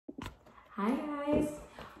Hi guys,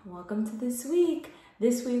 welcome to this week.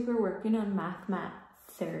 This week we're working on Math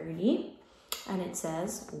 30 and it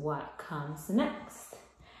says what comes next.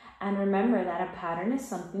 And remember that a pattern is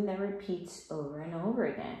something that repeats over and over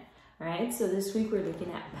again, right? So this week we're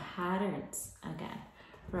looking at patterns again,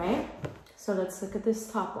 right? So let's look at this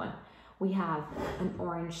top one. We have an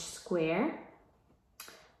orange square,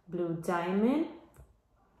 blue diamond,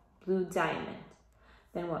 blue diamond.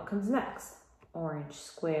 Then what comes next? Orange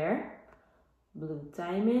square, blue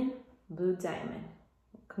diamond, blue diamond.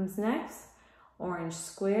 What comes next? Orange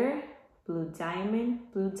square, blue diamond,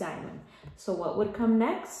 blue diamond. So what would come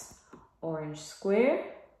next? Orange square,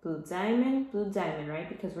 blue diamond, right?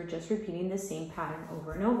 Because we're just repeating the same pattern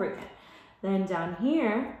over and over again. Then down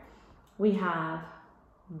here, we have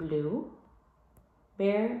blue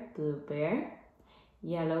bear,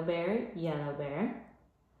 yellow bear,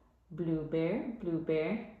 blue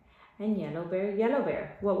bear, and yellow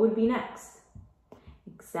bear. What would be next?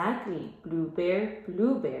 Exactly, blue bear,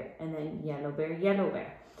 and then yellow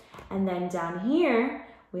bear. And then down here,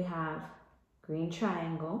 we have green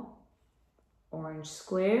triangle, orange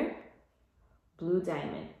square, blue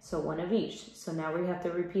diamond. So one of each. So now we have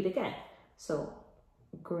to repeat again. So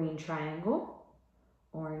green triangle,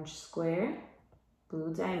 orange square,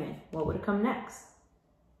 blue diamond. What would come next?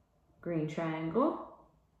 Green triangle,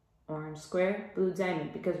 orange square, blue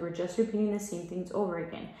diamond, because we're just repeating the same things over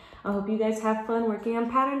again. I hope you guys have fun working on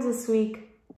patterns this week.